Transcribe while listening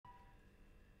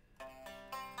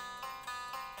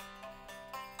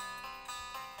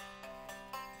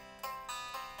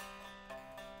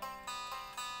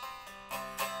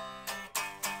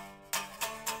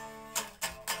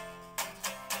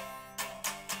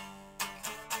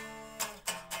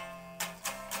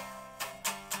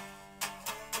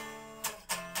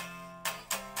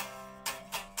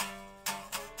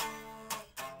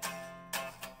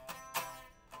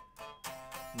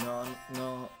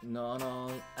Not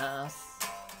all us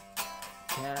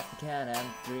can I'm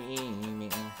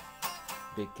dreaming,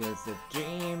 because the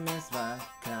dream is what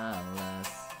colors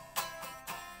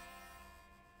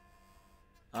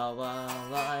our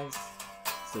lives.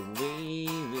 So we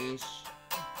wish,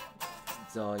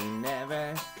 though it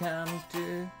never come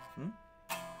to,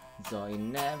 though it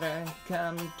never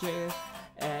come to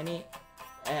any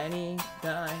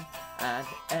time, at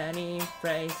any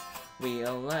place. We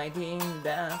are writing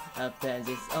down a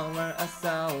pages over a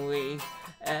story.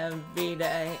 Every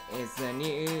day is a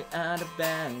new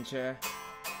adventure.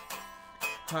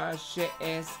 Hardship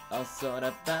is also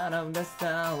the part of the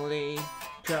story.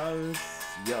 Close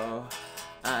your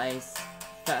eyes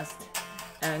fast,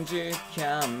 and you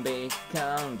can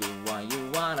become the one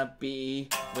you wanna be.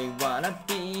 We wanna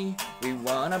be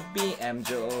M.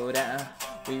 Jordan.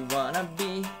 We wanna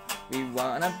be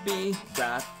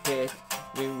Brad Pitt.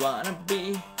 We wanna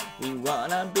be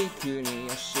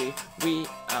Kuniyoshi. We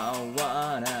are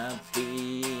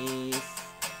wannabes.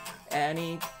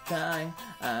 Anytime,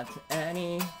 at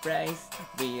any place,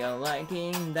 we are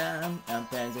writing down a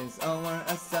pages over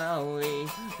a story,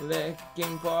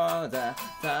 looking for the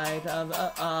side of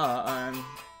the arm,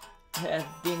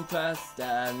 heading towards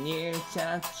the new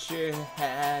chapter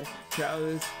ahead.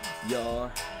 Close your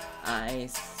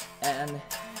eyes and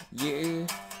you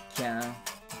can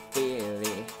feel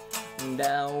it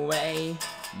the way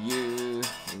you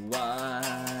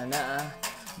wanna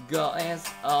go. Is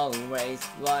always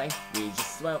right.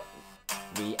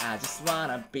 We are just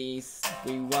wannabes.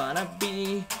 We wanna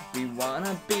be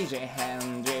J.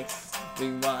 Hendrix.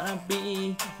 We wanna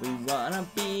be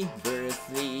Bruce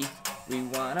Lee. We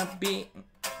wanna be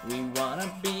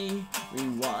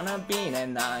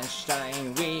an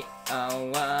Einstein. We are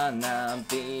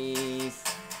wannabes.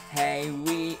 Hey,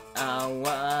 we are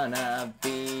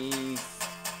wannabes.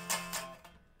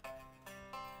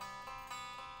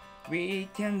 We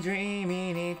can dream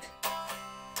in it.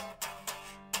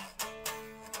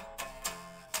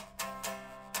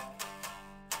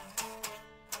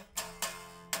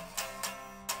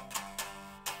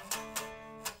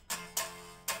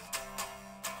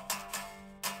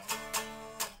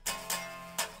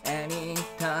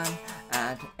 Anytime,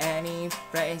 at any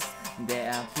place,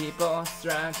 there are people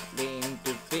struggling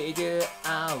to figure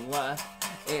out what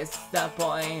is the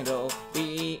point of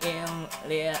being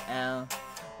real.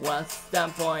 What's the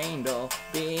point of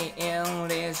being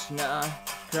listener?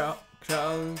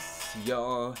 Close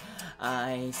your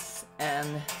eyes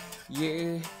and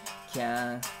you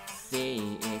can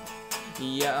see it.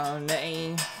 Your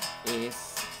name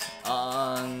is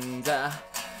on the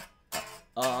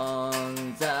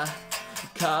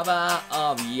cover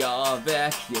of your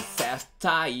book, your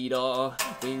self-title.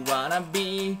 We wanna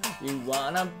be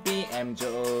M.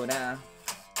 Jordan.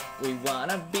 We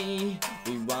wanna be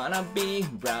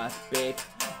Brad Pitt.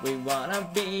 We wanna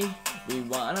be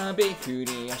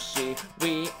Kuniyoshi.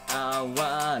 We are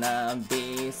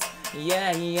wannabes.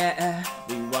 Yeah, yeah.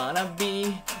 We wanna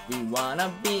be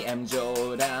M.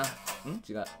 Jordan.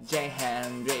 J.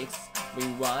 Hendrix. We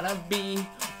wanna be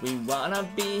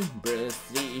Bruce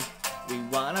Lee. We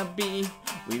wanna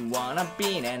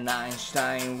be an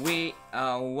Einstein. We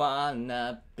are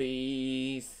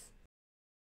wannabes.